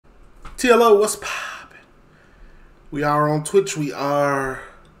TLO, what's poppin'? We are on Twitch. We are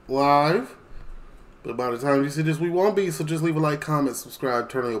live. But by the time you see this, we won't be. So just leave a like, comment,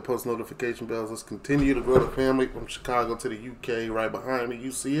 subscribe, turn on your post notification bells. Let's continue to grow the family from Chicago to the UK. Right behind me,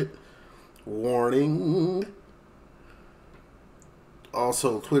 you see it. Warning.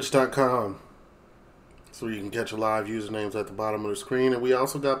 Also, twitch.com. So you can catch live usernames at the bottom of the screen. And we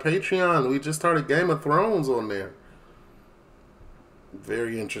also got Patreon. We just started Game of Thrones on there.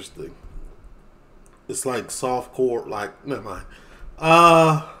 Very interesting. It's like softcore, like, never mind.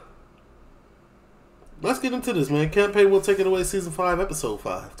 Let's get into this, man. Campaign will take it away, Season 5, Episode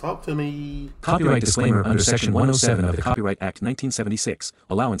 5. Talk to me. Copyright disclaimer under Section 107 of the Copyright Act 1976.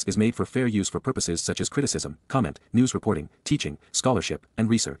 Allowance is made for fair use for purposes such as criticism, comment, news reporting, teaching, scholarship, and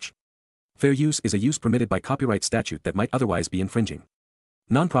research. Fair use is a use permitted by copyright statute that might otherwise be infringing.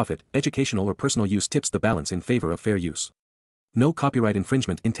 Non-profit, educational or personal use tips the balance in favor of fair use. No copyright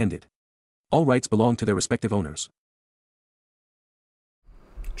infringement intended. All rights belong to their respective owners.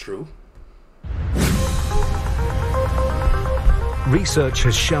 True. Research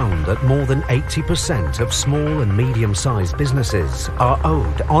has shown that more than 80% of small and medium-sized businesses are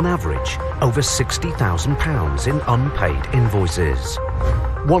owed, on average, over £60,000 in unpaid invoices.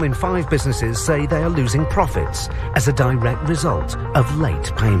 1 in 5 businesses say they are losing profits as a direct result of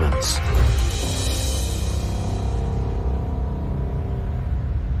late payments.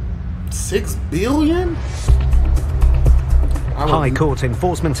 $6 billion? High Court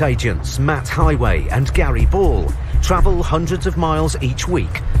enforcement agents Matt Highway and Gary Ball travel hundreds of miles each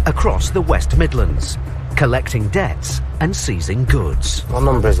week across the West Midlands, collecting debts and seizing goods. What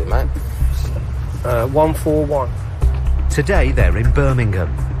number is it, mate? 141. Today they're in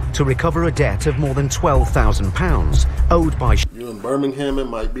Birmingham to recover a debt of more than £12,000 owed by... You in Birmingham, it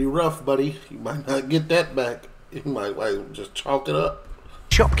might be rough, buddy. You might not get that back. You might just chalk it up.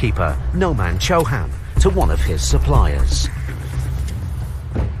 Shopkeeper Noman Chauhan to one of his suppliers.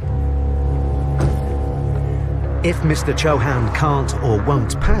 If Mr. Chauhan can't or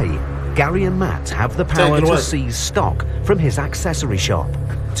won't pay, Gary and Matt have the power to seize stock from his accessory shop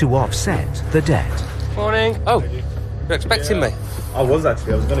to offset the debt. Morning. Oh, you're expecting me? I was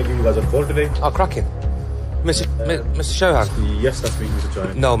actually. I was going to give you guys a call today. Oh, cracking. Mr. Chauhan? Yes, that's me, Mr.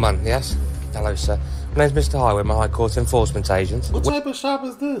 Chauhan. No, man, yes. Hello, sir. My name's Mr. Highway, my High Court enforcement agent. What type of shop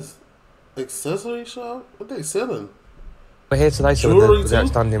is this? Accessory shop? What they selling? We're here today, so with the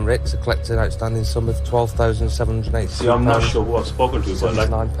outstanding writs, to collect an outstanding sum of £12,780. See, I'm not sure who I've spoken to, but like...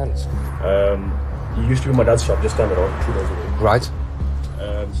 9 pence. He used to be my dad's shop just down the road, 2 doors away. Right.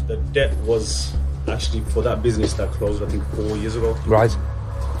 The debt was actually for that business that closed, I think, 4 years ago. Right.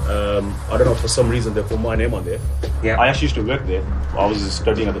 I don't know, for some reason they put my name on there. Yeah. I actually used to work there. I was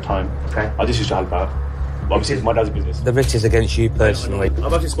studying at the time. Okay. I just used to help out. But obviously it's my dad's business. The writ is against you personally.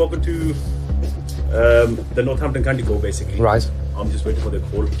 I've actually spoken to the Northampton County Go, basically. Right. I'm just waiting for their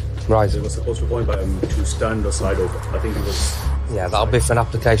call. Right. They were supposed to appoint to stand or slide over. I think it was... Yeah, that'll be for an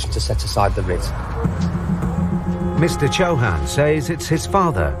application to set aside the writ. Mr. Chauhan says it's his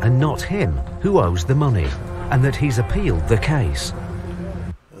father and not him who owes the money, and that he's appealed the case.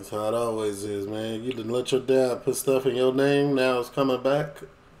 That's how it always is, man. You didn't let your dad put stuff in your name, now it's coming back.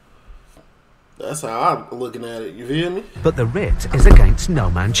 That's how I'm looking at it, you feel me? But the writ is against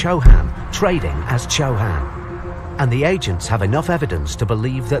Noman Chauhan, trading as Chauhan. And the agents have enough evidence to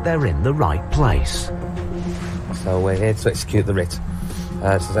believe that they're in the right place. So we're here to execute the writ.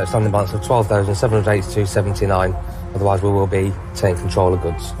 It's an outstanding balance of £12,782.79. Otherwise, we will be taking control of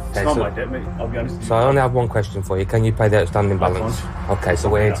goods. It's not my debt, mate. I'll be honest. So I only have one question for you. Can you pay the outstanding balance? can't. Okay, so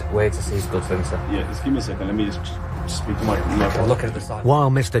we're to seize goods then, sir. Yeah, just give me a second. Let me just speak to my Look at the side. While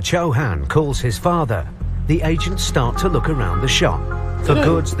Mr. Chauhan calls his father, the agents start to look around the shop for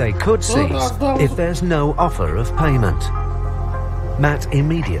goods they could seize if there's no offer of payment. Matt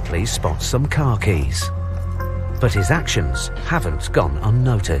immediately spots some car keys, but his actions haven't gone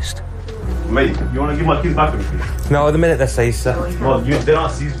unnoticed. Mate, you want to give my keys back to me, please? No, at the minute they're seized, sir. Well, they're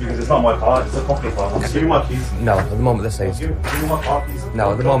not seized because it's not my car. It's a company car. Just give me my keys. No, at the moment they're seized. Give me my car keys.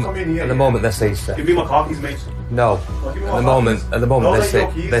 No, at the moment they're seized, sir. Give me my car keys, mate. No, at the moment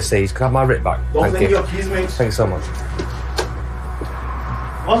they're seized. Can I have my writ back? Don't Thank lend you. me your keys, mate. Thanks so much.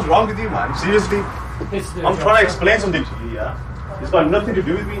 What's wrong with you, man? Seriously? I'm trying to explain something to you, yeah? It's got nothing to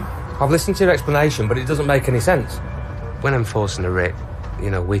do with me. I've listened to your explanation, but it doesn't make any sense. When enforcing a writ,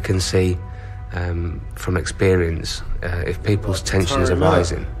 we can see from experience if people's tensions are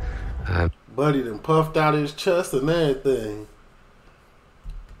rising. Buddy done puffed out his chest and everything.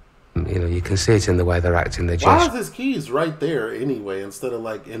 You can see it in the way they're acting. Why is his keys right there anyway instead of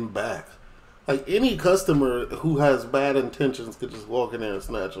like in back? Like, any customer who has bad intentions could just walk in there and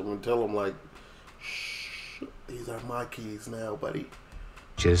snatch them and tell them, like, shh, these are my keys now, buddy.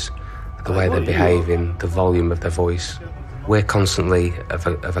 Just the way they're behaving, the volume of their voice. We're constantly of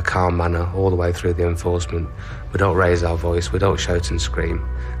a calm manner all the way through the enforcement. We don't raise our voice, we don't shout and scream.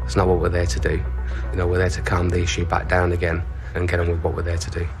 That's not what we're there to do. You know, we're there to calm the issue back down again and get on with what we're there to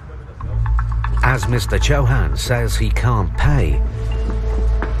do. As Mr. Chauhan says he can't pay,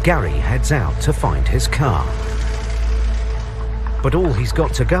 Gary heads out to find his car. But all he's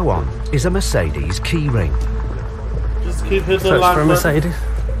got to go on is a Mercedes keyring. Just keep hitting the Search lock for a button. Mercedes.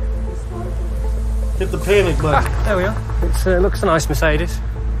 Hit the panic button. Ah, there we are. It looks a nice Mercedes.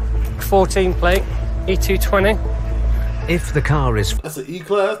 14 plate, E220. If the car is That's an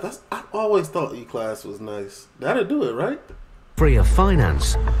E-Class? I always thought E-Class was nice. That'll do it, right? free of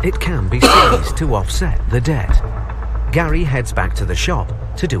finance, it can be seized to offset the debt. Gary heads back to the shop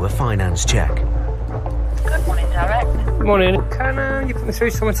to do a finance check. Good morning, Derek. Good morning. Can you put me through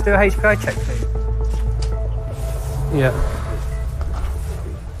someone to do a HPI check, please? Yeah.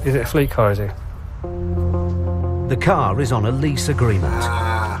 Is it a fleet car, is it? The car is on a lease agreement.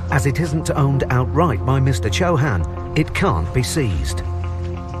 As it isn't owned outright by Mr. Chauhan, it can't be seized.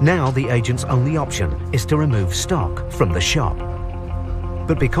 Now the agent's only option is to remove stock from the shop.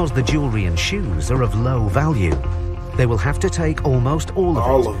 But because the jewellery and shoes are of low value, they will have to take almost all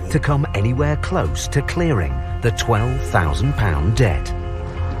of it to come anywhere close to clearing the £12,000 debt.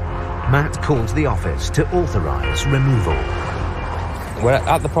 Matt calls the office to authorise removal. We're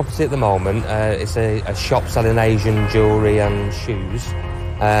at the property at the moment. It's a shop selling Asian jewellery and shoes.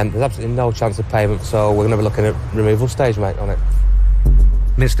 There's absolutely no chance of payment, so we're going to be looking at removal stage, mate, on it.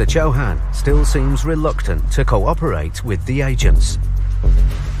 Mr. Chauhan still seems reluctant to cooperate with the agents.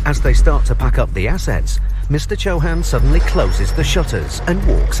 As they start to pack up the assets, Mr. Chauhan suddenly closes the shutters and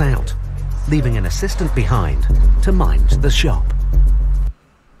walks out, leaving an assistant behind to mind the shop.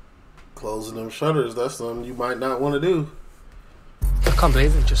 Closing them shutters, that's something you might not want to do. I can't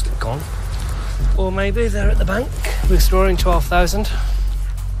believe they've just gone. Or maybe they're at the bank withdrawing 12,000.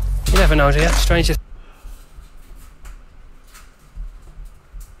 You never know, do you? Stranger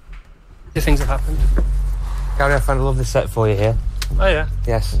things have happened. Gary, I found a lovely set for you here. Oh, yeah?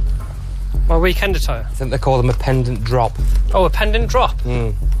 Yes. My weekend attire. I think they call them a pendant drop. Oh, a pendant drop?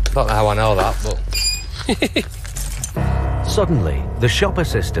 Don't know how I know that, but... Suddenly, the shop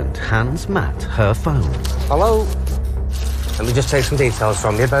assistant hands Matt her phone. Hello? Let me just take some details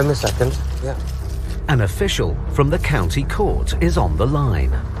from you. Bear me a second. Yeah. An official from the county court is on the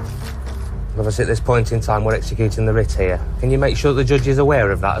line. Obviously, at this point in time, we're executing the writ here. Can you make sure the judge is aware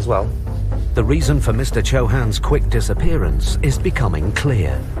of that as well? The reason for Mr. Chauhan's quick disappearance is becoming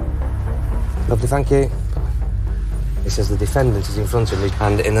clear. Lovely, thank you. It says the defendant is in front of me,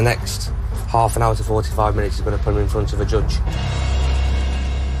 and in the next half an hour to 45 minutes, he's going to put him in front of a judge.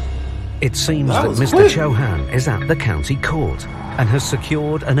 It seems that was Mr. quick. Chauhan is at the county court and has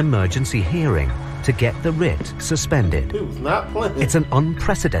secured an emergency hearing to get the writ suspended. He was not playing. It's an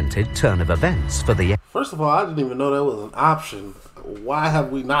unprecedented turn of events for the First of all, I didn't even know that was an option. Why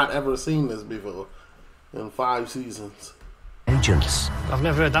have we not ever seen this before in 5 seasons? agents. I've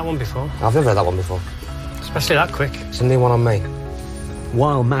never heard that one before. I've never heard that one before. Especially that quick. It's a new one on me.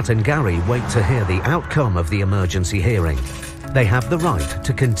 While Matt and Gary wait to hear the outcome of the emergency hearing, they have the right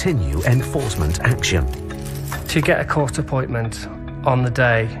to continue enforcement action. To get a court appointment on the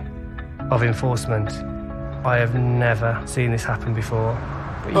day of enforcement, I have never seen this happen before.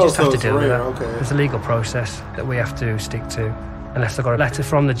 But you just have to deal with it. Okay. There's a legal process that we have to stick to. Unless I've got a letter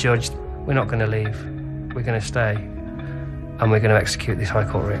from the judge, we're not going to leave. We're going to stay. And we're going to execute this High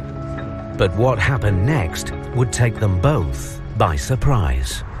Court writ. But what happened next would take them both by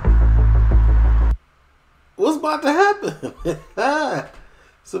surprise. What's about to happen?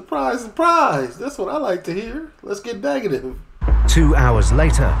 Surprise, surprise. That's what I like to hear. Let's get negative. 2 hours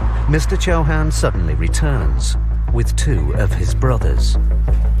later, Mr. Chauhan suddenly returns with 2 of his brothers.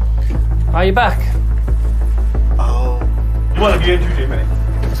 Are you back? Oh. Well, you interviewed me.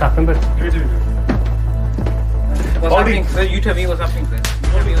 What's happened, bud? What's happening, sir? You tell me what's happening, sir. You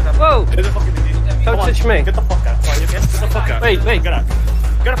tell me what's happening. Whoa! Get the fucking idiot. Don't touch me. Get the fuck out. Right, get the fuck out. Wait. Get out.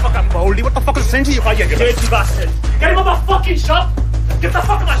 Get the fuck out, Moldy. What the fuck is saying to you? You dirty bastard. Get him out of my fucking shop. Get the fuck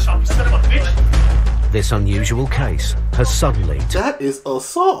out of my shop, you son of a bitch. This unusual case has suddenly That is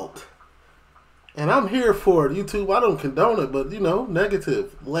assault. And I'm here for it. YouTube, I don't condone it, but,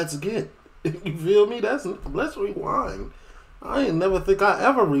 negative. Let's get. You feel me? Let's rewind. I ain't never think I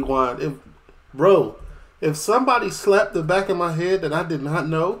ever rewind. If somebody slapped the back of my head that I did not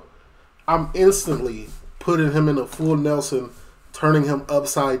know, I'm instantly putting him in a full Nelson, turning him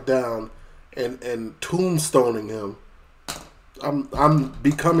upside down, and tombstoning him. I'm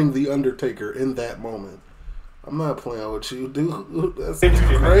becoming the Undertaker in that moment. I'm not playing with you, dude. That's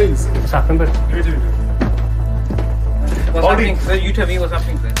crazy. What's happened, but What's happening, sir? You tell me what's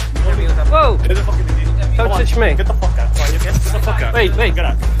happening, sir. You tell me what's happening. whoa! Get the fucking idiot. Don't touch me. Get the fuck out. Get the fuck out. Wait. Get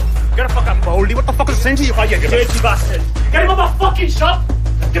out. Get the fuck out, Moldy. What the fuck is the sense of you, you dirty bastard? Get him out of my fucking shop.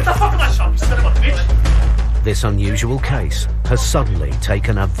 Get the fuck out of my shop, you son of a bitch. This unusual case has suddenly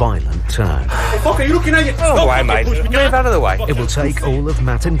taken a violent turn. Hey, fuck, are you looking at you? Oh, why, mate? Move out of the way. It will take all of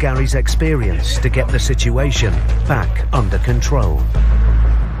Matt and Gary's experience to get the situation back under control.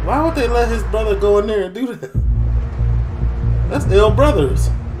 Why would they let his brother go in there and do that? That's ill brothers.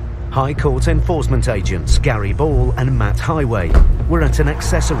 High Court enforcement agents Gary Ball and Matt Highway were at an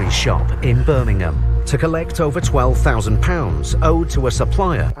accessories shop in Birmingham to collect over £12,000 owed to a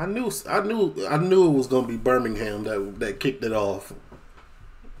supplier. I knew it was gonna be Birmingham that kicked it off.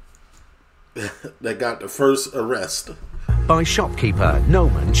 That got the first arrest. By shopkeeper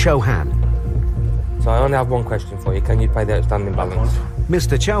Noman Chauhan. So I only have one question for you. Can you pay the outstanding balance?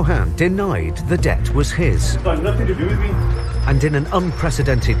 Mr. Chauhan denied the debt was his, It's got nothing to do with me. and in an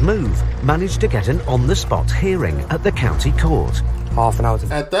unprecedented move managed to get an on-the-spot hearing at the county court. Half an hour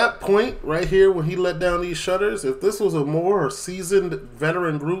to... At that point, right here, when he let down these shutters, if this was a more seasoned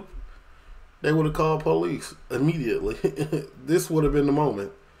veteran group, they would have called police immediately. This would have been the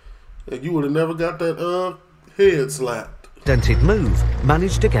moment. You would have never got that head slapped. Dented move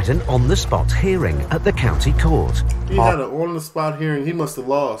managed to get an on-the-spot hearing at the county court. He had an on-the-spot hearing. He must have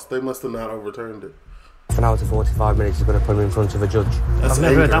lost. They must have not overturned it. Half an hour to 45 minutes is going to put him in front of a judge. That's I've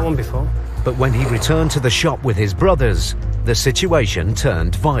never heard that one before. But when he returned to the shop with his brothers, the situation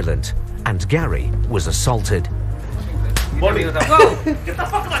turned violent, and Gary was assaulted. Moldy. Whoa! Get the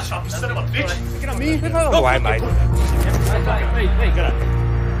fuck out of my shop, you son of a bitch. Get on me. Move out of the way, mate. Hey, get out.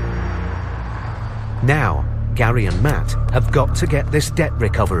 Now, Gary and Matt have got to get this debt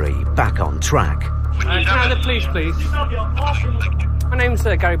recovery back on track. Can I have the police, please? My name's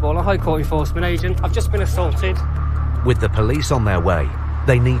Gary Ball, a High Court enforcement agent. I've just been assaulted. With the police on their way,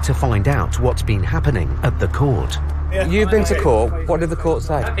 they need to find out what's been happening at the court. You've been to court. What did the court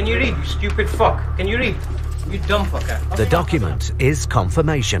say? Can you read, you stupid fuck? Can you read? You dumb fucker. The document is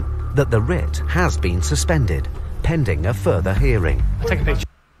confirmation that the writ has been suspended, pending a further hearing. Take a picture.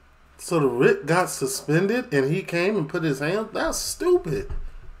 So the writ got suspended and he came and put his hand? That's stupid.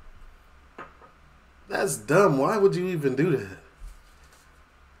 That's dumb. Why would you even do that?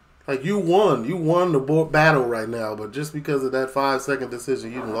 Like, you won the battle right now, but just because of that 5-second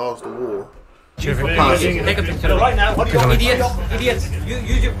decision, you lost the war. Take a picture right now. What do you want? Idiots.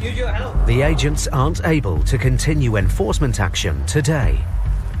 Use your help. The agents aren't able to continue enforcement action today,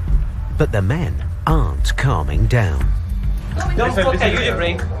 but the men aren't calming down. Dumb fucker, use your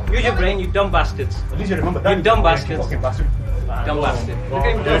brain. Use your brain, you dumb bastards. At least you remember that. You dumb bastards. Fucking bastard. Dumb bastard. Look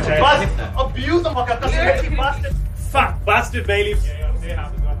at him, dumb Bastard. Abuse the fucker. That's dirty bastard. Fat bastard, bailiff.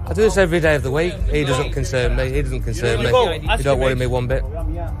 I do this every day of the week. He doesn't concern me. He doesn't concern me. You don't worry me one bit.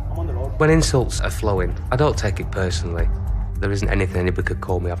 When insults are flowing, I don't take it personally. There isn't anything anybody could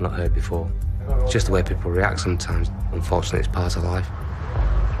call me I've not heard before. It's just the way people react sometimes. Unfortunately, it's part of life.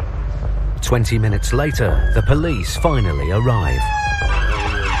 20 minutes later, the police finally arrive.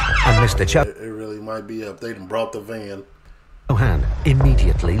 And Mr. It really might be up. They done brought the van. Chauhan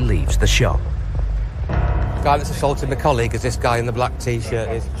immediately leaves the shop. The guy that's assaulted my colleague is this guy in the black T-shirt.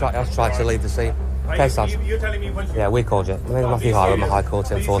 Has tried to leave the scene. Okay, Sam. You're telling me when... Yeah, we called you. My name's Matthew Hire. I'm a High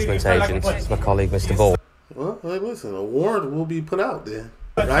Court enforcement agent. It's my colleague, Mr. Ball. Well, hey, listen, a warrant will be put out then.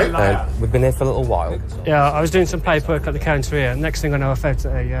 Right? We've been here for a little while. Yeah, I was doing some paperwork at the counter here. Next thing I know, I felt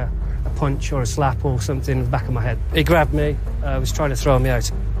a punch or a slap or something in the back of my head. He grabbed me, was trying to throw me out.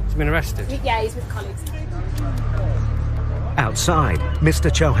 He's been arrested. Yeah, he's with colleagues. Outside,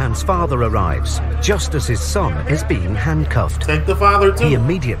 Mr. Chauhan's father arrives, just as his son is being handcuffed. Take the father too. He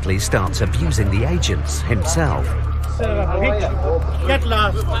immediately starts abusing the agents himself. Get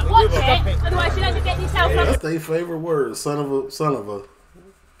lost. Watch it, otherwise you'll end up getting yourself on. That's their favorite word. Son of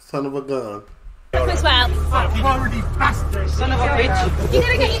a gun. As well. Already bastard. Son of a bitch. You're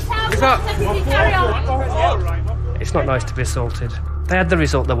gonna get yourself on, so you carry on. It's not nice to be assaulted. They had the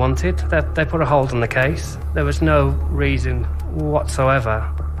result they wanted. They put a hold on the case. There was no reason whatsoever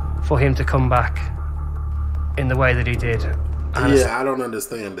for him to come back in the way that he did. Yeah, I don't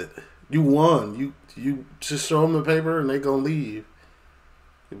understand it. You won. You just show them the paper and they gonna leave.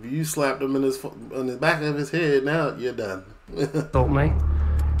 If you slapped him in the back of his head, now you're done. Thought me.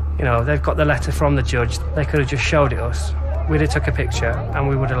 You know, they've got the letter from the judge. They could have just showed it us. We'd have took a picture and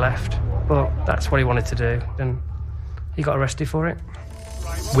we would have left. But that's what he wanted to do. And he got arrested for it.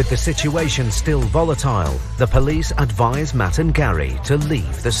 With the situation still volatile, the police advise Matt and Gary to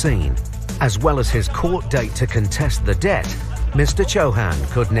leave the scene. As well as his court date to contest the debt, Mr. Chauhan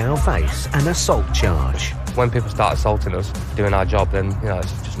could now face an assault charge. When people start assaulting us, doing our job, then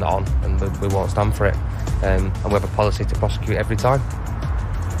it's just not on, and we won't stand for it. And we have a policy to prosecute every time.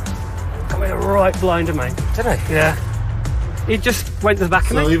 Got me right blinder, mate. Did I? Yeah. He just went to the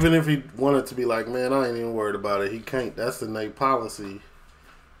back of me. So even if he wanted to be like, man, I ain't even worried about it, he can't. That's the Nate policy.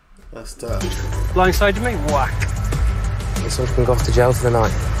 That's tough. Blindsided me, whack. This one's going to go off to jail for the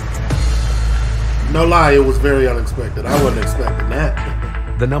night. No lie, it was very unexpected. I wasn't expecting that.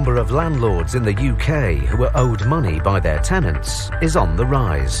 The number of landlords in the UK who are owed money by their tenants is on the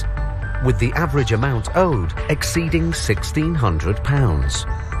rise, with the average amount owed exceeding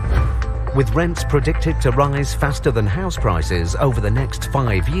 £1,600. With rents predicted to rise faster than house prices over the next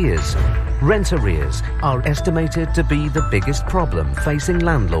 5 years, rent arrears are estimated to be the biggest problem facing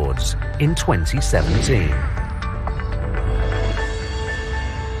landlords in 2017.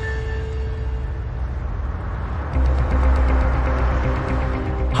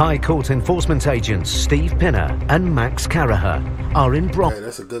 High Court enforcement agents Steve Pinner and Max Caraher are in Hey,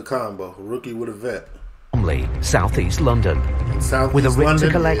 that's a good combo. A rookie with a vet. Bromley, South East London, with a writ to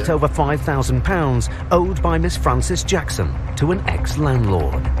collect over £5,000 owed by Miss Frances Jackson to an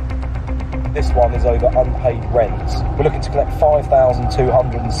ex-landlord. This one is over unpaid rent. We're looking to collect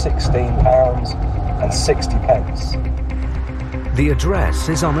 £5,216.60. The address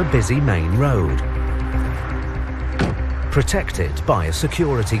is on a busy main road, protected by a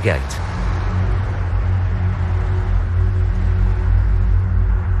security gate.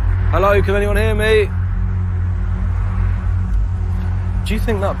 Hello, can anyone hear me? Do you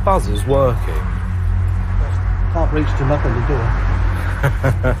think that buzzer's working? Can't reach to knock on the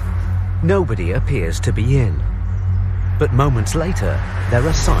door. Nobody appears to be in, but moments later, there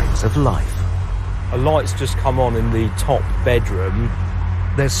are signs of life. A light's just come on in the top bedroom.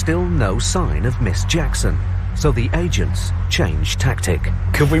 There's still no sign of Miss Jackson, so the agents change tactic.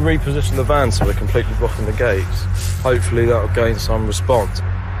 Could we reposition the van so we're completely blocking the gates? Hopefully that'll gain some response.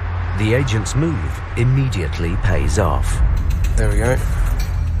 The agent's move immediately pays off. There we go.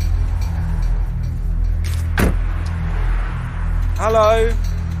 Hello,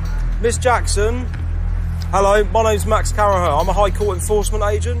 Miss Jackson. Hello, my name's Max Caraher. I'm a High Court enforcement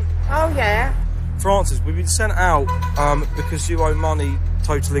agent. Oh, yeah? Francis, we've been sent out because you owe money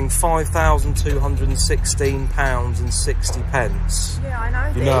totalling £5,216.60. Yeah, I know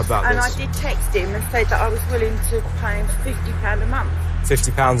You this. know about and this. I did text him and said that I was willing to pay him £50 a month.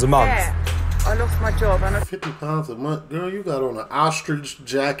 £50 a month? Yeah. I lost my job and I... £50 a month, girl. You got on an ostrich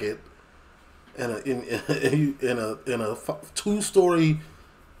jacket and in a two-story.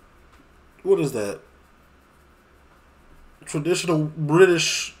 What is that? Traditional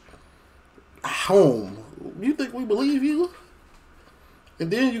British home. You think we believe you?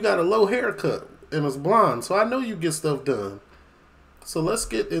 And then you got a low haircut and it's blonde, so I know you get stuff done. So let's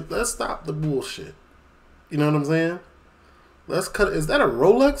stop the bullshit. You know what I'm saying? Let's cut. Is that a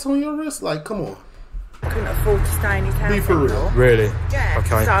Rolex on your wrist? Like, come on. I couldn't afford to stay in his house Be for real. anymore. Really? Yeah.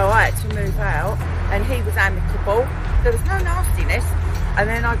 Okay. So I had to move out, and he was amicable. There was no nastiness. And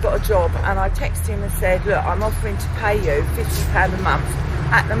then I got a job, and I texted him and said, look, I'm offering to pay you £50 a month.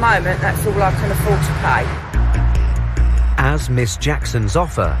 At the moment, that's all I can afford to pay. As Miss Jackson's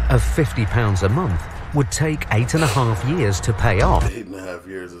offer of £50 a month would take 8.5 years to pay off. 8.5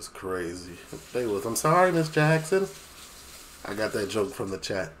 years is crazy. I'm sorry, Miss Jackson. I got that joke from the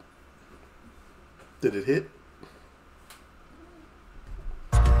chat. Did it hit?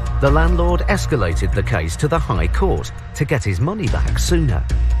 The landlord escalated the case to the High Court to get his money back sooner.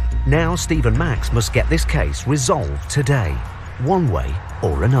 Now Steve and Max must get this case resolved today, one way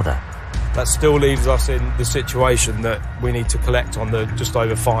or another. That still leaves us in the situation that we need to collect on the just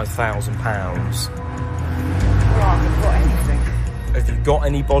over £5,000. Well, I haven't got anything. Have you got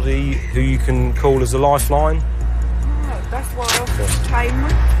anybody who you can call as a lifeline? No, that's why I offered to pay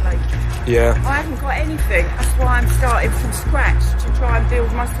monthly. Yeah. I haven't got anything. That's why I'm starting from scratch to try and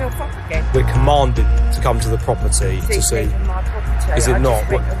build myself up again. We're commanded to come to the property to see. Leaving my property. Is it I not?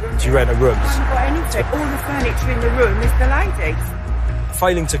 just rent a room. Do you rent a room? I haven't got anything. All the furniture in the room is the lady's.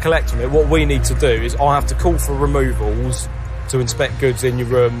 Failing to collect on it, what we need to do is I have to call for removals to inspect goods in your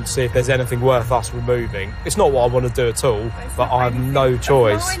room, see if there's anything worth us removing. It's not what I want to do at all, but I have no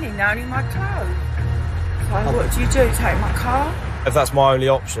choice. Mining, only my clothes. So what do you do? Take my car? If that's my only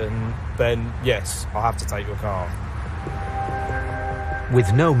option, then yes, I'll have to take your car.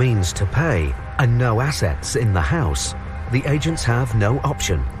 With no means to pay and no assets in the house, the agents have no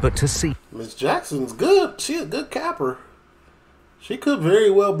option but to seek. Miss Jackson's good. She a good capper. She could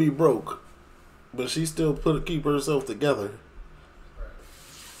very well be broke, but she still keep herself together.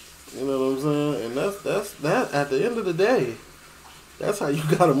 You know what I'm saying? And that's that. At the end of the day, that's how you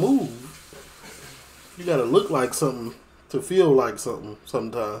gotta move. You gotta look like something to feel like something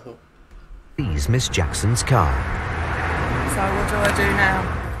sometimes. He's Miss Jackson's car. So what do I do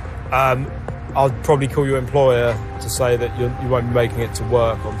now? I'd probably call your employer to say that you won't be making it to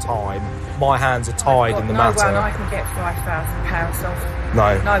work on time. My hands are tied in the matter. No one I can get £5,000 off.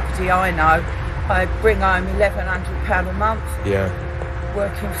 No. Nobody I know. I bring home £1,100 a month. Yeah.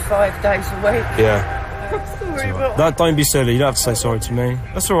 Working 5 days a week. Yeah. I'm sorry, but No, don't be silly. You don't have to say sorry to me.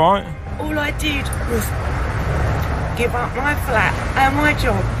 That's all right. all I did was give up my flat and my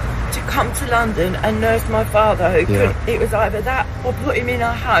job to come to London and nurse my father who couldn't. It was either that or put him in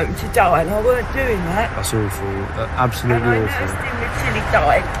a home to die, and I weren't doing that. That's awful. Absolutely and I awful. nursed him until he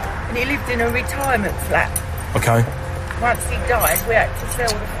died, and he lived in a retirement flat. Okay. Once he died, we had to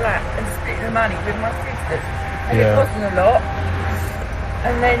sell the flat and split the money with my sisters, and it Yeah. wasn't a lot.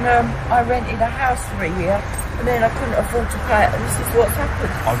 And then I rented a house for a year, and then I couldn't afford to pay it, and this is what's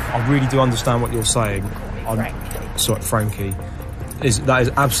happened. I really do understand what you're saying. Sorry, Frankie. That is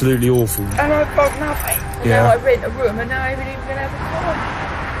absolutely awful. And I've got nothing. Yeah. Now I rent a room, and now I haven't even going to have a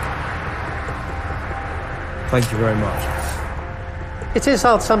car. Thank you very much. It is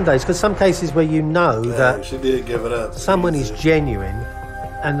hard some days, because some cases where you know that she did give it up. someone is genuine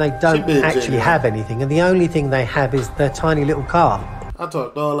and they don't actually have anything, and the only thing they have is their tiny little car. I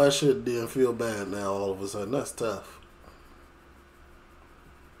talked all that shit and didn't feel bad now all of a sudden. That's tough.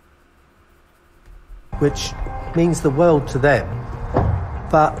 Which means the world to them,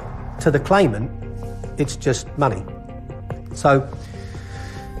 but to the claimant, it's just money. So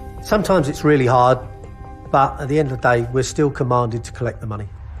sometimes it's really hard, but at the end of the day, we're still commanded to collect the money.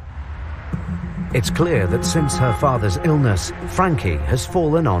 It's clear that since her father's illness, Frankie has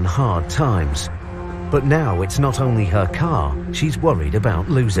fallen on hard times. But now it's not only her car she's worried about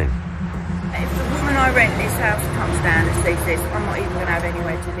losing. If the woman I rent this house comes down and sees this, I'm not even going to have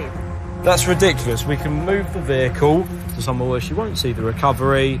anywhere to live. That's ridiculous. We can move the vehicle to somewhere where she won't see the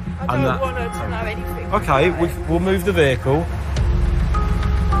recovery. I don't want her to know anything. Okay, we'll move the vehicle.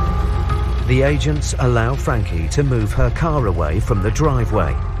 The agents allow Frankie to move her car away from the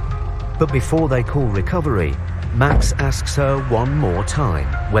driveway. But before they call recovery, Max asks her one more time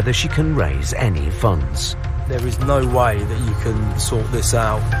whether she can raise any funds. There is no way that you can sort this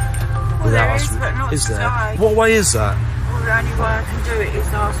out without us. But not Is there? today. What way is that? Well, the only way I can do it is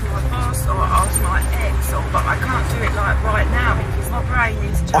ask my boss or ask my ex, but I can't do it like right now because my brain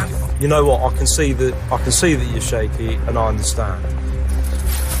is just... You know what? I can see that you're shaky, and I understand.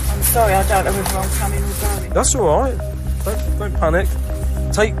 I'm sorry, I don't know whether I'm coming or going. That's all right. Don't panic.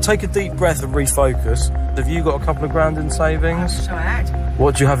 Take a deep breath and refocus. Have you got a couple of grand in savings? I had.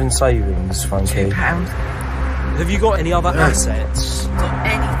 What do you have in savings, Frankie? £2. Have you got any other assets? Not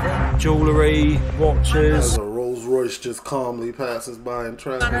anything. Jewellery, watches? As a Rolls Royce just calmly passes by in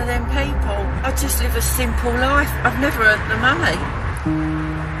traffic. One of them people. I just live a simple life. I've never earned the money.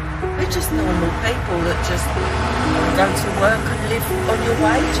 They're just normal people that just go to work and live on your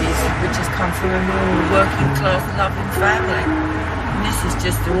wages. We just come from a normal working class loving family. And this is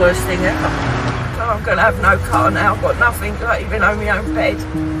just the worst thing ever. So I'm going to have no car now. I've got nothing, not even own my own bed.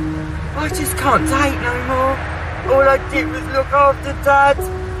 I just can't take no more. All I did was look after Dad.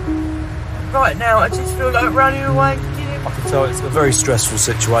 Right now I just feel like running away. I can tell it's a very stressful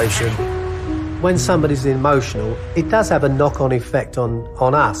situation. When somebody's emotional, it does have a knock-on effect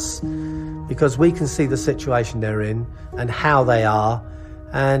on us, because we can see the situation they're in and how they are,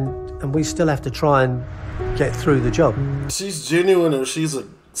 and we still have to try and get through the job. She's genuine, or she's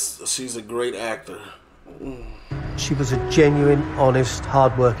a great actor. She was a genuine, honest,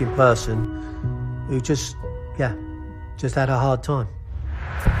 hard-working person who just had a hard time.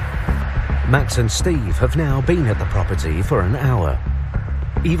 Max and Steve have now been at the property for an hour.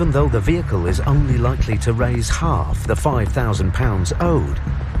 Even though the vehicle is only likely to raise half the £5,000 owed,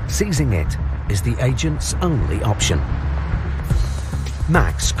 seizing it is the agent's only option.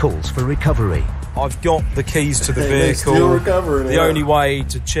 Max calls for recovery. I've got the keys to the vehicle. Still recovering. The only way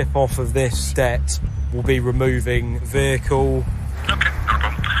to chip off of this debt will be removing the vehicle. Okay, no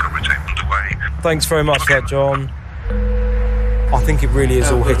problem. Just got to take them away. Thanks very much for that, John. I think it really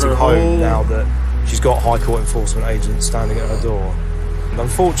is all hitting home now that she's got High Court enforcement agents standing at her door. And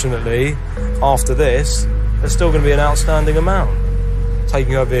unfortunately, after this, there's still going to be an outstanding amount.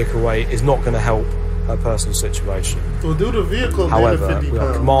 Taking her vehicle away is not going to help her personal situation. Well, do the vehicle. However, we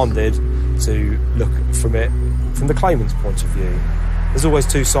are commanded to look from it from the claimant's point of view. There's always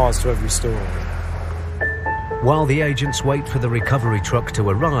two sides to every story. While the agents wait for the recovery truck to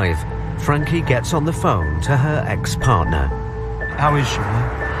arrive, Frankie gets on the phone to her ex-partner. How is she?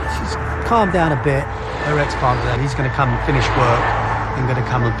 She's calmed down a bit. Her ex-partner, he's going to come and finish work and going to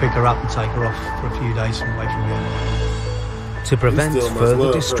come and pick her up and take her off for a few days away from here. To prevent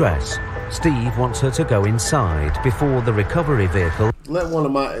further distress, Steve wants her to go inside before the recovery vehicle. Let one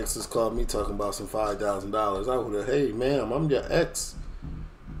of my exes call me talking about some $5,000. I would have, hey, ma'am, I'm your ex.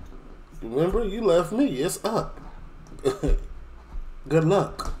 Remember, you left me. It's up. Good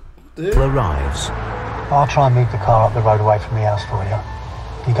luck. Arrives. I'll try and move the car up the road away from the house for you.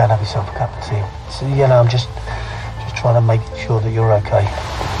 You go and have yourself a cup of tea. So, you know, I'm just trying to make sure that you're okay.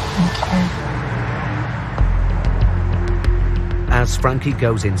 As Frankie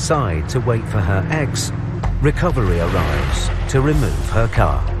goes inside to wait for her ex, recovery arrives to remove her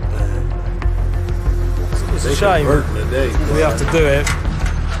car. It's a shame. We have to do it.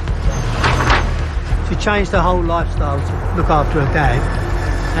 She changed her whole lifestyle to look after her dad,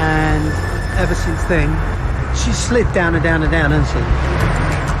 and ever since then, she's slid down and down and down, hasn't she?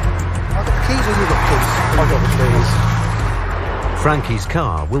 I've got the keys, or you got keys? I've got the keys. Frankie's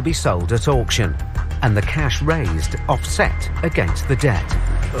car will be sold at auction, and the cash raised offset against the debt.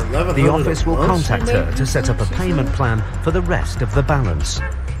 The office will contact her to set up a payment plan for the rest of the balance.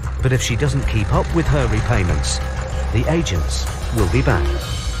 But if she doesn't keep up with her repayments, the agents will be back.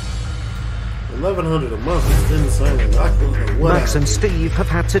 $1,100 a month is insane. Max and Steve have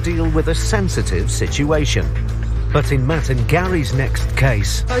had to deal with a sensitive situation. But in Matt and Gary's next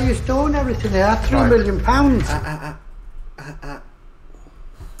case... Oh, you're storing everything there, £3 million.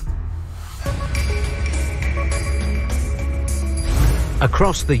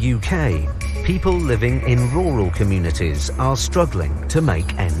 Across the UK, people living in rural communities are struggling to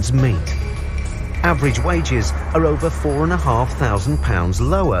make ends meet. Average wages are over £4,500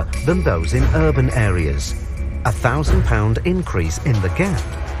 lower than those in urban areas. A £1,000 increase in the gap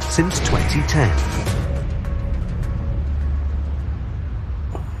since 2010.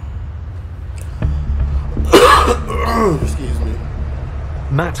 Excuse me.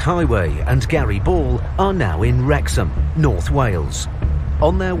 Matt Highway and Gary Ball are now in Wrexham, North Wales,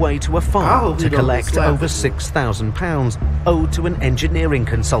 on their way to a farm to collect over £6,000 owed to an engineering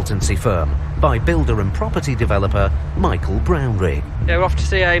consultancy firm by builder and property developer Michael Brownrigg. Yeah, we're off to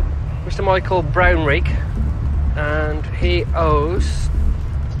see a Mr. Michael Brownrigg, and he owes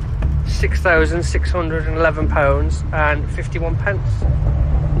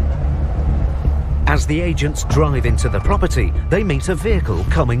 £6,611.51. As the agents drive into the property, they meet a vehicle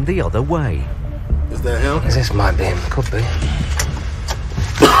coming the other way. Is that him? This might be him. Could be.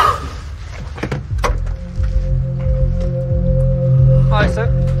 Hi, sir.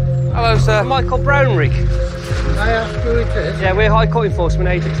 Hello, sir. Michael Brownrigg. I ask who it is? Yeah, we're High Court Enforcement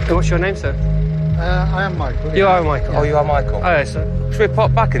agents. What's your name, sir? I am Michael. You are Michael? Oh, you are Michael? Oh, yes, sir. Should we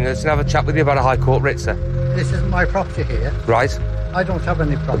pop back in and have a chat with you about a High Court writ, sir? This isn't my property here. Right. I don't have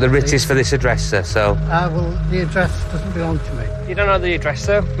any property. The writ is for this address, sir, so... Well, the address doesn't belong to me. You don't know the address,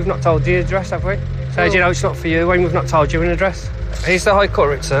 sir? We've not told you the address, have we? So do you know it's not for you when we've not told you an address? Here's the High Court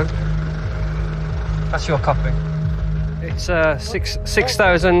writ, sir. That's your copy. It's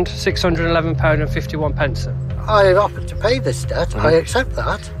 £6,611.51, sir. I have offered to pay this debt. I accept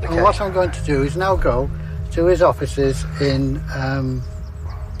that. Okay. And what I'm going to do is now go to his offices in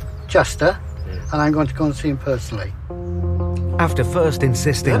Chester, and I'm going to go and see him personally. After first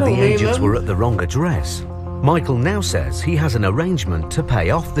insisting the agents were at the wrong address, Michael now says he has an arrangement to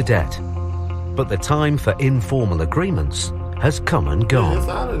pay off the debt. But the time for informal agreements has come and gone. It's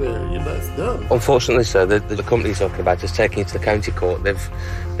out of there. That's done. Unfortunately, sir, the company you're talking about is taking you to the county court.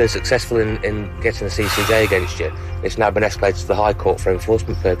 They're successful in getting a CCJ against you. It's now been escalated to the High Court for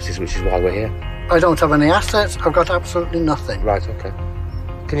enforcement purposes, which is why we're here. I don't have any assets. I've got absolutely nothing. Right, okay.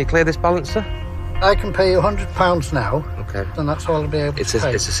 Can you clear this balance, sir? I can pay you £100 now. Okay. And that's all I'll be able to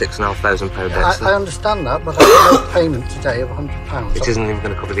pay. It's a £6,500 debt, sir. I understand that, but I can make payment today of £100. It isn't even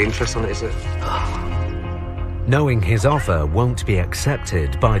going to cover the interest on it, is it? Knowing his offer won't be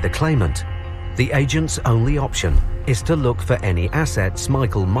accepted by the claimant, the agent's only option is to look for any assets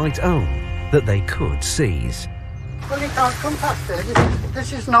Michael might own that they could seize. Well, you can't come past there.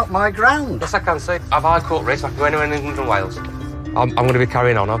 This is not my ground. Yes, I can, sir. I've High Court writ. I can go anywhere in England and Wales. I'm going to be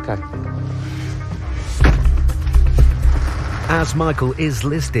carrying on, okay. As Michael is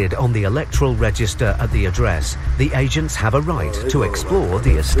listed on the electoral register at the address, the agents have a right to explore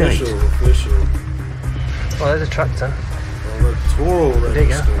the estate. Official. Well, there's a tractor. Electoral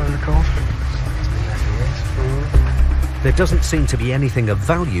register. On the course. There doesn't seem to be anything of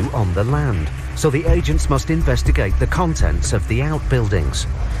value on the land, so the agents must investigate the contents of the outbuildings.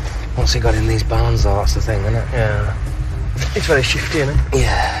 What's he got in these barns, though? That's the thing, isn't it? Yeah. It's very shifty, isn't it?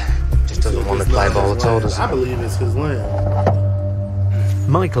 Yeah. Just doesn't want to play ball at all, does he? I believe it's his land.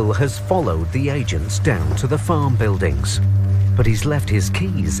 Michael has followed the agents down to the farm buildings, but he's left his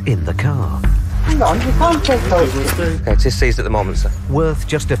keys in the car. Hang on, you can't take those. Okay, it's his seized at the moment, sir. Worth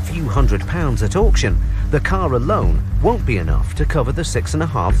just a few £100s at auction, the car alone won't be enough to cover the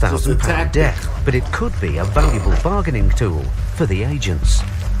 £6,500 debt, but it could be a valuable bargaining tool for the agents.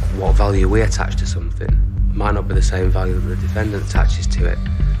 What value we attach to something might not be the same value that the defendant attaches to it.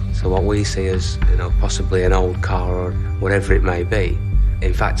 So what we see as, you know, possibly an old car or whatever it may be,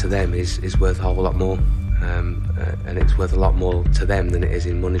 in fact to them is worth a whole lot more, and it's worth a lot more to them than it is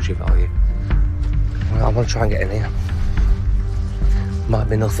in monetary value. Well, I'm going to try and get in here. Might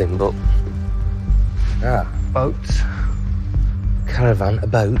be nothing, but... Boat. Caravan, a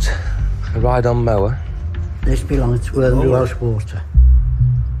boat, a ride-on mower. This belongs to Welsh Water.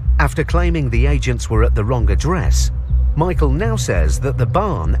 After claiming the agents were at the wrong address, Michael now says that the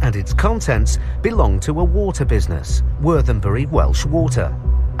barn and its contents belong to a water business, Worthenbury Welsh Water,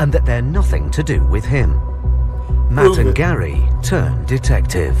 and that they're nothing to do with him. Matt and Gary turn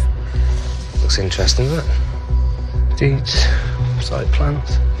detective. Looks interesting, doesn't it? Deeds, site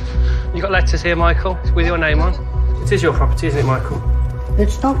plans. You got letters here, Michael, with your name on. It is your property, isn't it, Michael?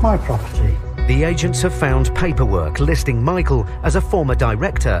 It's not my property. The agents have found paperwork listing Michael as a former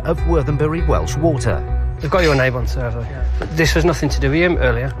director of Worthenbury Welsh Water. They've got your name on, sir, have they? Yeah. But this was nothing to do with you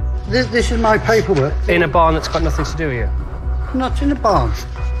earlier. This is my paperwork. In a barn that's got nothing to do with you? Not in a barn.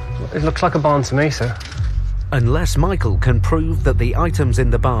 It looks like a barn to me, sir. Unless Michael can prove that the items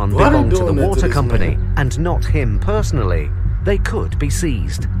in the barn belong to the water company and not him personally, they could be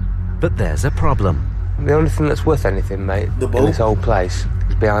seized. But there's a problem. The only thing that's worth anything, mate, in this old place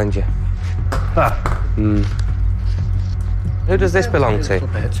is behind you. Who does this belong to?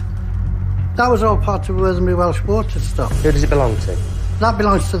 That was all part of Worthenbury Welsh Water stuff. Who does it belong to? That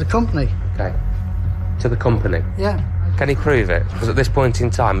belongs to the company. Okay. To the company? Yeah. Can he prove it? Because at this point in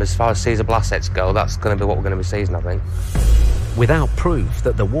time, as far as seizable assets go, that's going to be what we're going to be seizing, I think. Without proof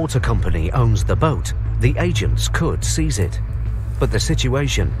that the water company owns the boat, the agents could seize it. But the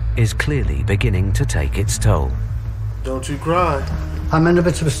situation is clearly beginning to take its toll. Don't you cry. I'm in a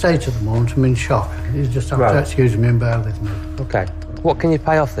bit of a state at the moment. I'm in shock. You just have to excuse me and bear with me. Okay. What can you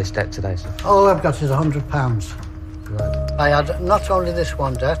pay off this debt today, sir? All I've got is £100. Right. I had not only this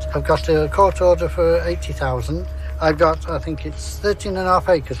one debt, I've got a court order for 80,000. I've got, I think it's 13.5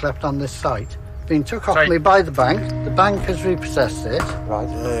 acres left on this site. Being took off me by the bank. The bank has repossessed it. Right.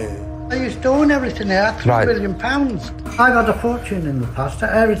 I used to own everything here, £3 billion. I've had a fortune in the past.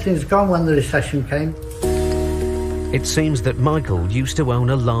 Everything's gone when the recession came. It seems that Michael used to own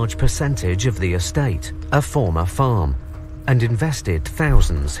a large percentage of the estate, a former farm, and invested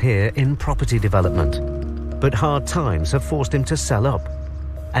thousands here in property development. But hard times have forced him to sell up.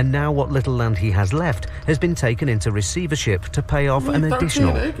 And now what little land he has left has been taken into receivership to pay off an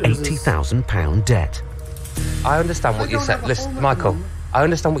additional £80,000 debt. I understand what you're saying. Listen, Michael, I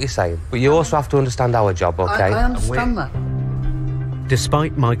understand what you're saying, but you also have to understand our job, okay? I understand that.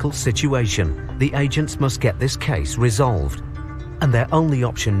 Despite Michael's situation, the agents must get this case resolved. And their only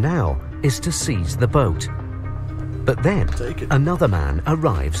option now is to seize the boat. But then, another man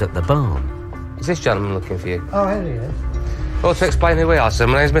arrives at the barn. Is this gentleman looking for you? Oh, here he is. Well, to explain who we are, sir,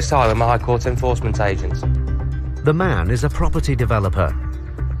 my name's Mr. Tyler, I'm a High Court enforcement agent. The man is a property developer.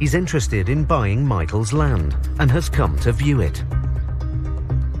 He's interested in buying Michael's land and has come to view it.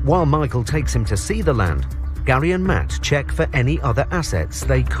 While Michael takes him to see the land, Gary and Matt check for any other assets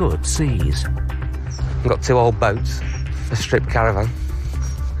they could seize. We've got 2 old boats, a strip caravan.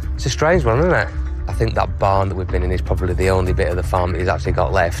 It's a strange one, isn't it? I think that barn that we've been in is probably the only bit of the farm that he's actually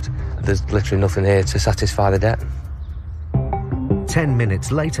got left. There's literally nothing here to satisfy the debt. 10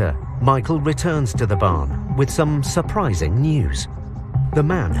 minutes later, Michael returns to the barn with some surprising news. The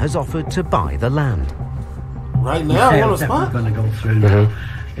man has offered to buy the land. Right now, on the spot? Going to go through now.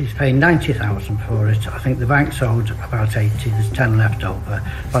 He's paying 90,000 for it. I think the bank's owed about 80. There's 10 left over.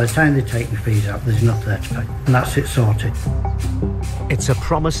 By the time they take the fees out, there's enough there to pay. And that's it sorted. It's a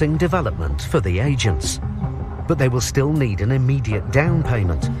promising development for the agents. But they will still need an immediate down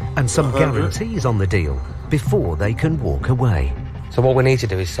payment and some guarantees on the deal before they can walk away. So what we need to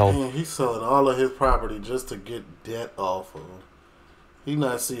do is solve... Man, he's selling all of his property just to get debt off of him. He's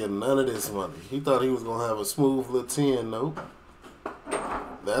not seeing none of this money. He thought he was going to have a smooth little 10, nope.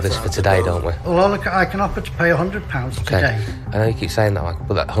 That's this for today, don't we? Well, I can offer to pay £100 today. I know you keep saying that,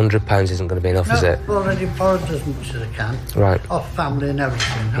 but that £100 isn't going to be enough, is it? I've already borrowed as much as I can. Right. Off family and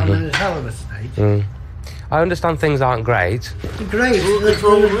everything. I'm in a hell of a state. I understand things aren't great. Great.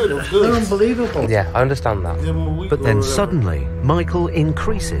 They're unbelievable. Yeah, I understand that. But then suddenly, Michael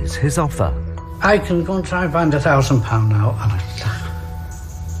increases his offer. I can go and try and find £1,000 now, and I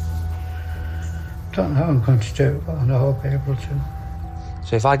don't know how I'm going to do it, but I know I'll be able to.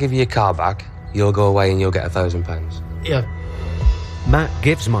 So if I give you your car back, you'll go away and you'll get £1,000. Yeah. Matt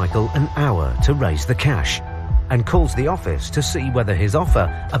gives Michael an hour to raise the cash and calls the office to see whether his offer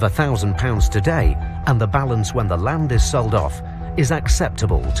of £1,000 today and the balance when the land is sold off is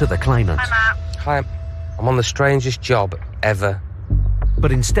acceptable to the claimant. Hi, I'm on the strangest job ever.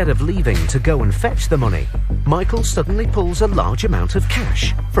 But instead of leaving to go and fetch the money, Michael suddenly pulls a large amount of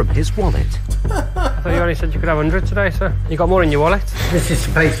cash from his wallet. I thought you only said you could have 100 today, sir. You got more in your wallet? This is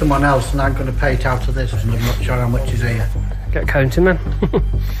to pay someone else, and I'm going to pay it out of this, and I'm not sure how much is here. Get counting, man.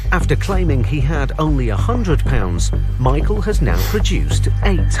 After claiming he had only £100, Michael has now produced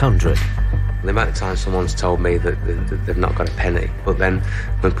 800. The amount of times someone's told me that they've not got a penny, but then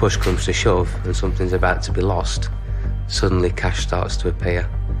when push comes to shove and something's about to be lost, suddenly cash starts to appear.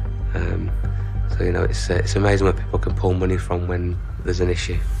 So, you know, it's amazing where people can pull money from when there's an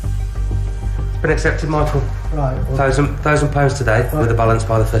issue. It's been accepted, Michael. Right. Well, £1,000 today, with the balance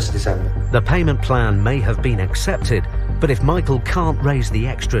by the 1st of December. The payment plan may have been accepted, but if Michael can't raise the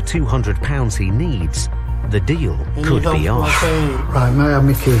extra £200 he needs, the deal could be off. Right, may I have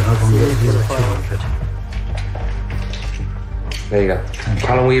my key? I'll go and get you the 200. There you go.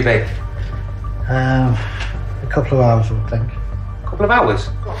 How long will you be? A couple of hours, I think. A couple of hours?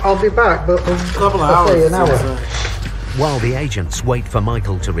 I'll be back, but a couple of hours. An hour. While the agents wait for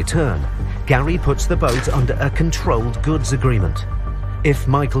Michael to return, Gary puts the boat under a controlled goods agreement. If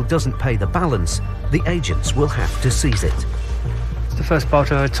Michael doesn't pay the balance, the agents will have to seize it. It's the first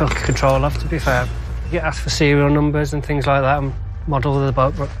boat I took control of, to be fair. You get asked for serial numbers and things like that and model of the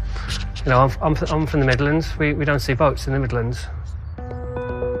boat, but, you know, I'm from the Midlands. We don't see boats in the Midlands.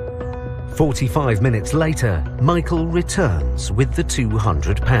 45 minutes later, Michael returns with the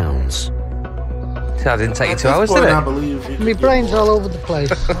 £200. That didn't take you 2 hours, did it? My brain's all over the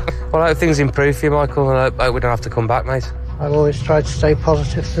place. Well, I hope things improve for you, Michael, and I hope we don't have to come back, mate. I've always tried to stay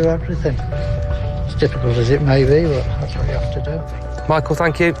positive through everything. As difficult as it may be, but that's what you have to do. Michael,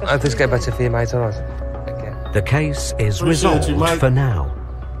 thank you. I hope things get better for you, mate, all right? The case is resolved for now.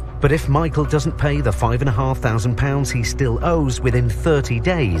 But if Michael doesn't pay the £5,500 he still owes within 30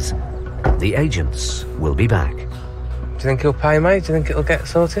 days, the agents will be back. Do you think he'll pay, mate? Do you think it'll get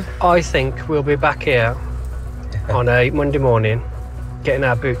sorted? I think we'll be back here on a Monday morning, getting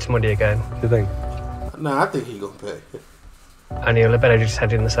our boots muddy again. Do you think? No, I think he's going to pay. And he'll better just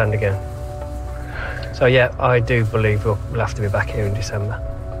head in the sand again. So yeah, I do believe we'll have to be back here in December.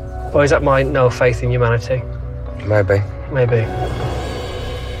 Or is that my no faith in humanity? Maybe. Maybe.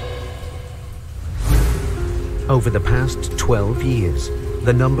 Over the past 12 years,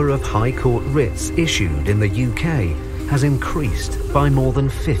 the number of High Court writs issued in the UK has increased by more than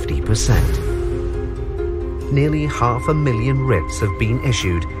 50%. Nearly 500,000 writs have been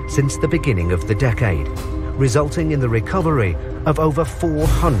issued since the beginning of the decade, resulting in the recovery of over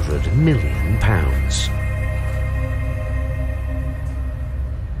 £400 million.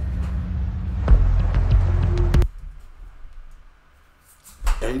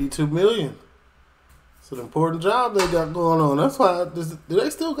 82 million. It's an important job they got going on. That's why. Do they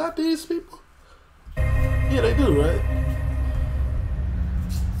still got these people? Yeah, they do, right?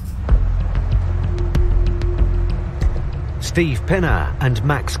 Steve Pinner and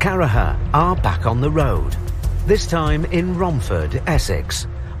Max Caraher are back on the road, this time in Romford, Essex,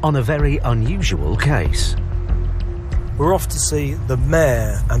 on a very unusual case. We're off to see the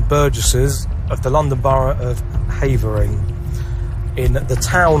Mayor and Burgesses of the London Borough of Havering in the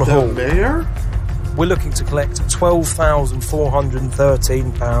Town Hall. The Mayor? We're looking to collect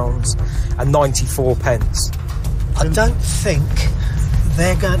 £12,413.94. I don't think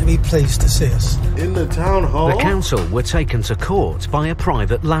they're going to be pleased to see us. In the Town Hall? The council were taken to court by a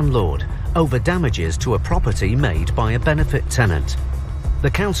private landlord over damages to a property made by a benefit tenant. The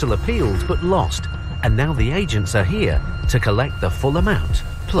council appealed but lost, and now the agents are here to collect the full amount.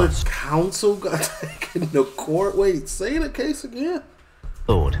 Plus, the council got taken to court. Wait, say the case again.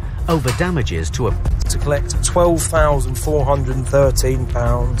 Lord, over damages to collect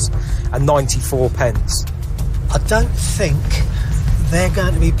 £12,413.94. I don't think they're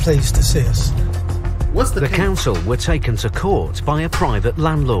going to be pleased to see us. What's the council were taken to court by a private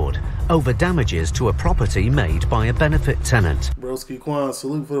landlord over damages to a property made by a benefit tenant. Broski Kwan,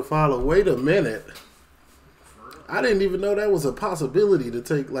 salute for the follow. Wait a minute. I didn't even know that was a possibility to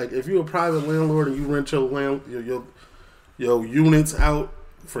take, like, if you're a private landlord and you rent your units out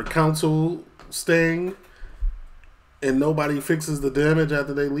for council staying, and nobody fixes the damage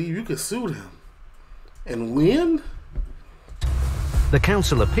after they leave, you can sue them and win. The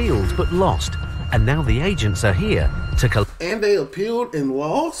council appealed but lost, and now the agents are here to collect. And they appealed and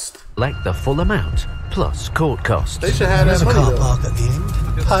lost? Collect the full amount, plus court costs. They should have There's that a money, car though. park at the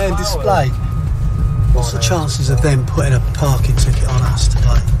end. Pay and display. What's the chances of them putting a parking ticket on us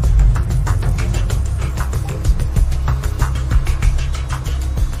today?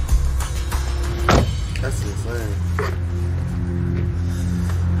 That's insane.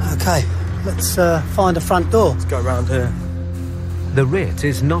 Okay, let's find a front door. Let's go around here. The writ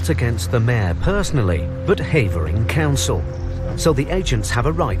is not against the mayor personally, but Havering Council. So the agents have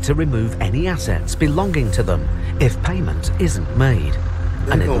a right to remove any assets belonging to them if payment isn't made.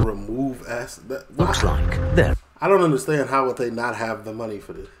 They're And it gonna remove assets. looks like they're I don't understand how would they not have the money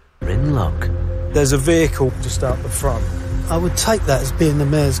for this. in luck. There's a vehicle just out the front. I would take that as being the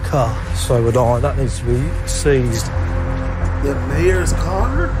mayor's car. So would I. That needs to be seized. The mayor's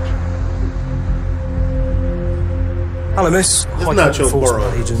car? Hello, miss. It's High not Court your Enforcement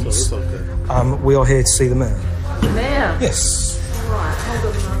borough, agents. so it's okay. We are here to see the mayor. The mayor? Yes. All right, hold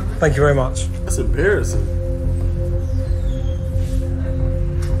on a moment. Thank you very much. That's embarrassing.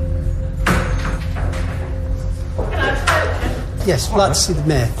 Yes, I'd like to see the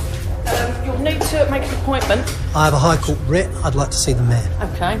mayor. You'll need to make an appointment. I have a High Court writ. I'd like to see the mayor.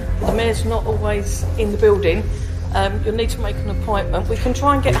 Okay. The mayor's not always in the building. You'll need to make an appointment. We can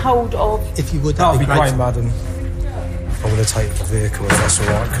try and get hold of... If you would, That'll that'd be be great, madam. I want to take the vehicle if that's all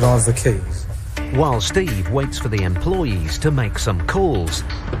right. Can I have the keys? While Steve waits for the employees to make some calls,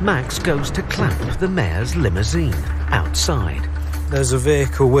 Max goes to clamp the mayor's limousine outside. There's a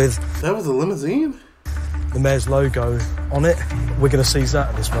vehicle with... That was a limousine? The mayor's logo on it. We're going to seize that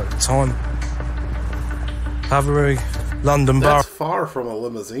at this moment in time. Havering, London Borough. That's far from a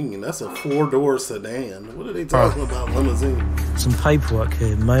limousine. That's a 4-door sedan. What are they talking about limousine? Some paperwork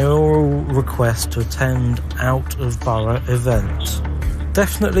here. Mayoral request to attend out-of-borough event.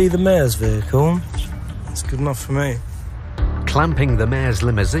 Definitely the mayor's vehicle. That's good enough for me. Clamping the mayor's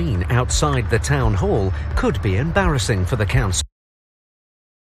limousine outside the town hall could be embarrassing for the council.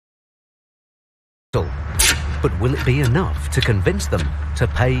 But will it be enough to convince them to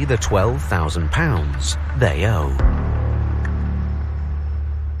pay the £12,000 they owe?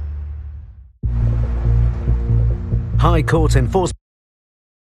 High Court Enforcement.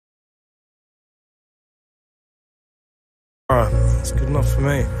 That's good enough for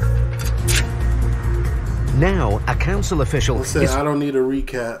me. Now, a council official Listen, is... I don't need a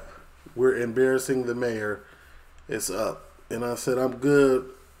recap. We're embarrassing the mayor. It's up. And I said, I'm good.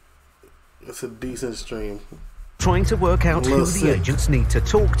 It's a decent stream. trying to work out who the agents need to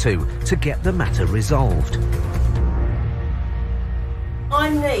talk to get the matter resolved. I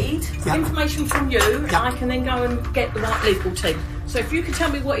need information from you, and I can then go and get the right legal team. So if you can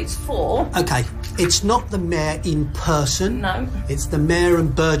tell me what it's for. Okay, it's not the mayor in person. No. It's the mayor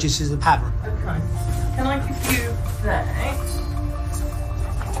and Burgesses of Havering. Okay. Can I give you that?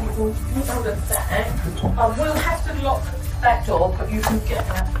 Hold of that. I will have to lock that door, but you can get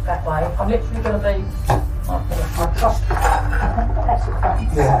that way. I'm literally going to be... I trust you.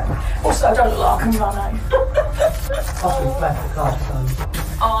 Yeah. Also, I don't look like I can run,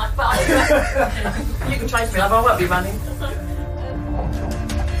 Alright, but you can chase me, love. I won't be running.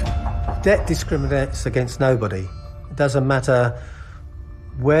 Debt discriminates against nobody. It doesn't matter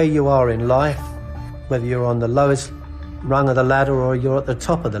where you are in life, whether you're on the lowest rung of the ladder or you're at the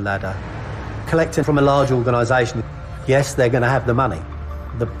top of the ladder. Collecting from a large organisation, yes, they're going to have the money.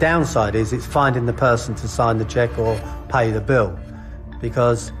 The downside is it's finding the person to sign the cheque or pay the bill,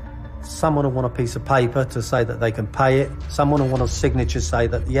 because someone will want a piece of paper to say that they can pay it. Someone will want a signature to say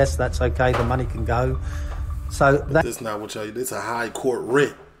that, yes, that's okay, the money can go. So that's not what y'all... It's a high court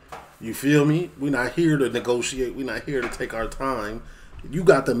writ. You feel me? We're not here to negotiate. We're not here to take our time. You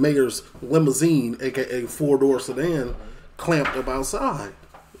got the mayor's limousine, a.k.a. 4-door sedan, clamped up outside.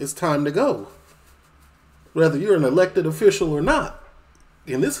 It's time to go. Whether you're an elected official or not.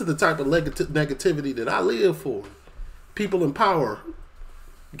 And this is the type of negativity that I live for. People in power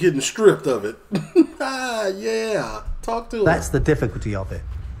getting stripped of it. Yeah. Talk to that's us. the difficulty of it.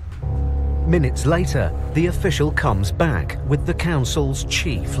 Minutes later, the official comes back with the council's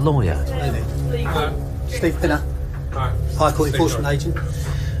chief lawyer. Steve Pinner, High Court Enforcement Agent.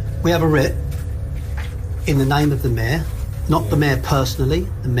 We have a writ in the name of the mayor, not the mayor personally,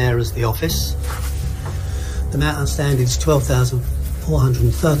 the mayor as the office. The amount outstanding is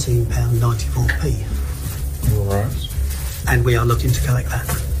 £12,413.94p. All right. And we are looking to collect that.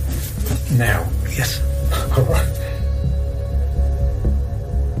 Now? Yes. All right.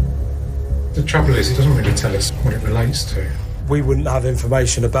 The trouble is, it doesn't really tell us what it relates to. We wouldn't have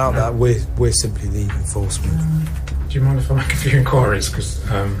information about that. We're simply the enforcement. Do you mind if I make a few inquiries? Because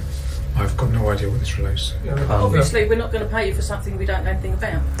I've got no idea what this relates to. Obviously, we're not going to pay you for something we don't know anything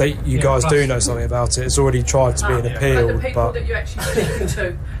about. You guys do know something about it. It's already tried to be an appeal, but the people but that you're actually speaking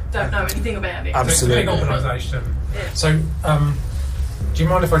to don't know anything about it. Absolutely. It's a big organisation. Yeah. So, do you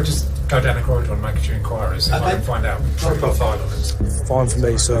mind if I just go down the corridor and make a few inquiries if I can find out what's the file on it? Fine for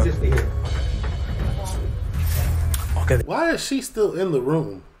me, sir. Why is she still in the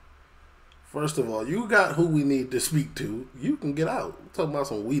room? First of all, you got who we need to speak to. You can get out. Talking about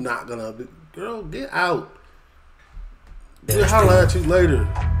some we not gonna do. Girl, get out. We'll holler at you later.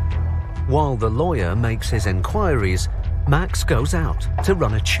 While the lawyer makes his inquiries, Max goes out to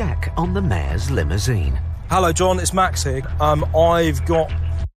run a check on the mayor's limousine. Hello, John. It's Max here. I've got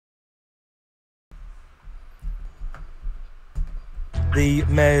the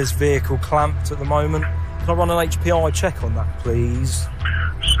mayor's vehicle clamped at the moment. Can I run an HPI check on that, please?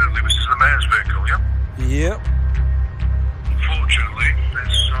 Certainly, this is the mayor's vehicle, yeah? Yep. Unfortunately,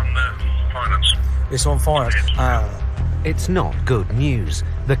 it's on finance. It's on finance. It's not good news.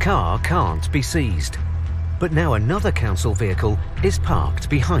 The car can't be seized. But now another council vehicle is parked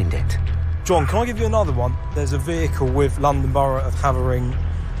behind it. John, can I give you another one? There's a vehicle with London Borough of Havering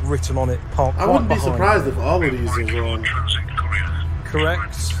written on it, parked I wouldn't be surprised if all of these are wrong.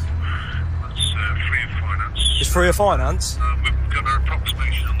 Correct. It's free of finance? We've got an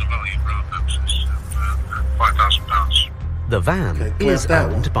approximation on the value for our purposes of £5,000. The van is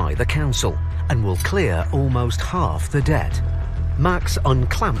owned by the council and will clear almost half the debt. Max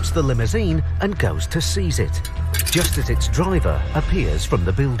unclamps the limousine and goes to seize it, just as its driver appears from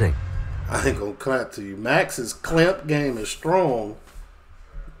the building. I ain't gonna clap to you. Max's clamp game is strong.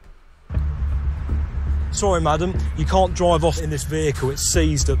 Sorry, madam, you can't drive off in this vehicle. It's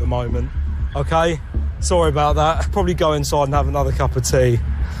seized at the moment. Okay? Sorry about that. Probably go inside and have another cup of tea.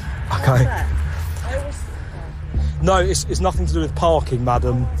 Okay. No, it's nothing to do with parking,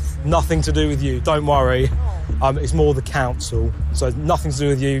 madam. Nothing to do with you. Don't worry. It's more the council. So nothing to do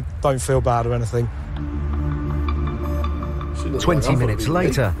with you. Don't feel bad or anything. 20 minutes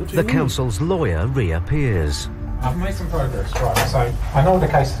later, the council's lawyer reappears. I've made some progress, right, so I know the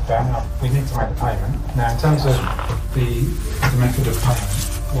case is down, we need to make a payment. Now, in terms of the method of payment,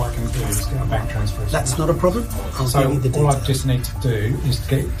 what I can do is get a bank transfer. That's not a problem. I'll give you the details. All I just need to do is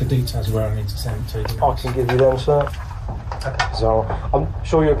get the details where I need to send it to you. I can give you them, sir. Okay. So, I'm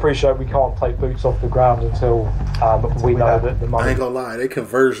sure you appreciate we can't take boots off the ground until we know that the money... I ain't gonna lie, their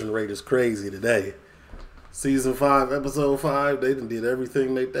conversion rate is crazy today. Season 5, episode 5, they did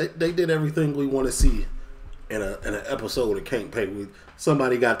everything. They did everything we want to see in an episode of Can't Pay With.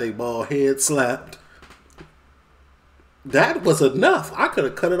 Somebody got their bald head slapped. That was enough. I could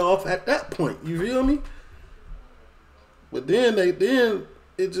have cut it off at that point. You feel me? But then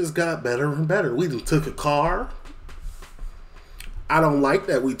it just got better and better. We took a car. I don't like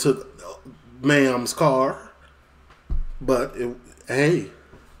that we took ma'am's car, but hey.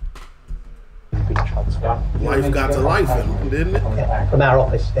 Life got to life, didn't it? From our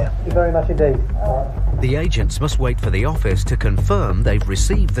office, yeah. Thank you very much indeed. The agents must wait for the office to confirm they've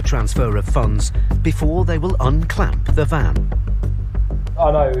received the transfer of funds before they will unclamp the van.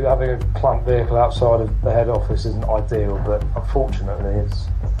 I know having a clamped vehicle outside of the head office isn't ideal, but unfortunately it's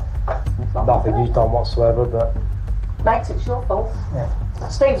nothing you've done whatsoever. But Max, it's your fault. Yeah.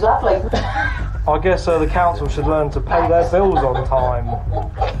 Steve's lovely. I guess the council should learn to pay their bills on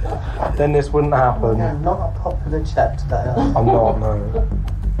time. Then this wouldn't happen. You're not a popular chap today, are you? I'm not, no.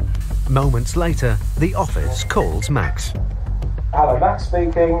 Moments later, the office calls Max. Hello, Max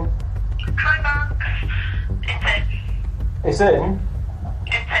speaking. It's in?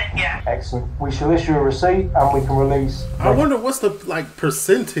 Yeah. Excellent. We shall issue a receipt and we can release... I wonder what's the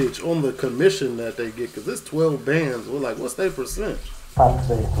percentage on the commission that they get, because it's 12 bands. We're like, what's their percent? Thank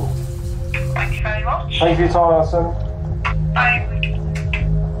you. Thank you very much. Thank you, Alison. Bye.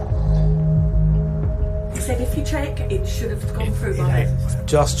 He said if you check, it should have gone through by now.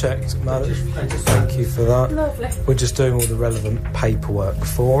 Just checked, madam. Thank you for that. Lovely. We're just doing all the relevant paperwork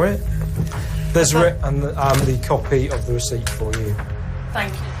for it. There's the copy of the receipt for you.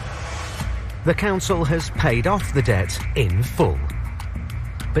 Thank you. The council has paid off the debt in full.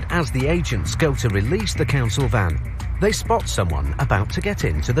 But as the agents go to release the council van, they spot someone about to get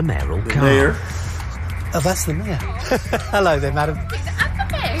into the mayoral car. Mayor? Oh, that's the mayor. Hello there, madam.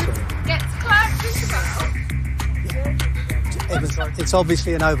 It's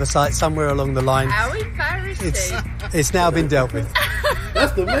obviously an oversight somewhere along the line. How embarrassing. It's now been dealt with.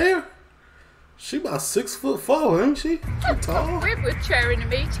 That's the mayor? She about 6'4", ain't she? Tall. We're chairing a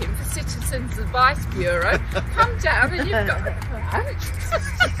meeting for Citizens Advice Bureau. Come down and you've got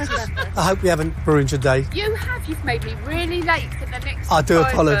I hope we haven't ruined your day. You have. You've made me really late for the next I do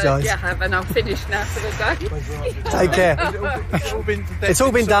apologise. You have, and I'm finished now for the day. Take care. It's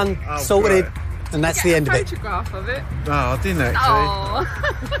all been done, sorted, and that's the end of it. Photograph of it. No, I didn't actually.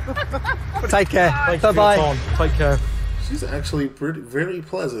 Oh. Take care. Thank you for your Bye-bye. time. Take care. She's actually very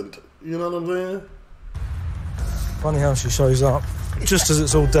pleasant. You know what I'm saying? Funny how she shows up just as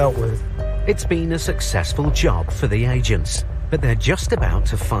it's all dealt with. It's been a successful job for the agents, but they're just about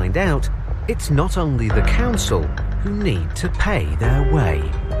to find out it's not only the council who need to pay their way.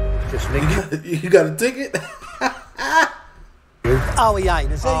 You got a ticket? Oh, he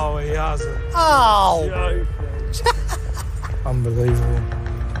ain't, is he? Oh, he hasn't. Oh! Unbelievable.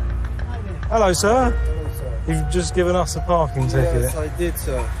 Hello, sir. You've just given us a parking ticket. Yes, I did,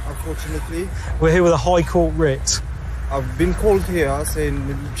 sir. Unfortunately, We're here with a High Court writ. I've been called here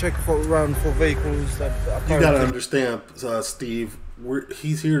saying check around for vehicles that You gotta understand, Steve.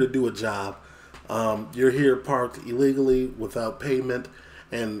 He's here to do a job. You're here parked illegally without payment,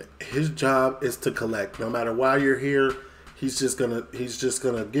 and his job is to collect. No matter why you're here, he's just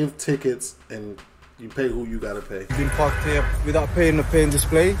gonna give tickets, and you pay who you gotta pay. Been parked here without paying a pay and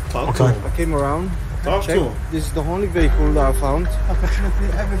display. Talk to him. I came around. Talk to him. This is the only vehicle that I found. Unfortunately,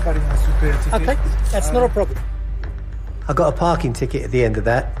 everybody has to pay a ticket. Okay, that's not a problem. I got a parking ticket at the end of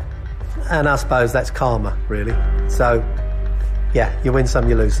that, and I suppose that's karma, really. So, yeah, you win some,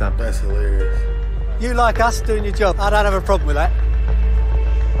 you lose some. That's hilarious. You like us doing your job. I don't have a problem with that.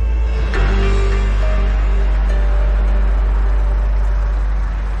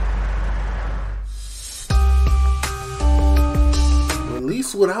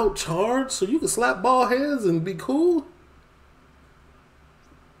 Release without charge, so you can slap bald heads and be cool.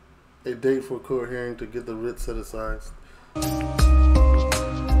 A date for a court hearing to get the writ set aside.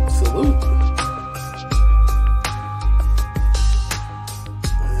 Salute.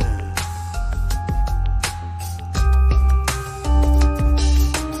 Man.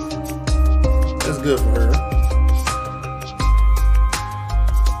 That's good for her.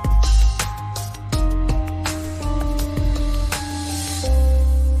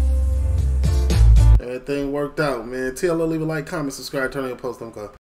 Everything worked out, man. TLO, leave a like, comment, subscribe, turn on your post, don't go.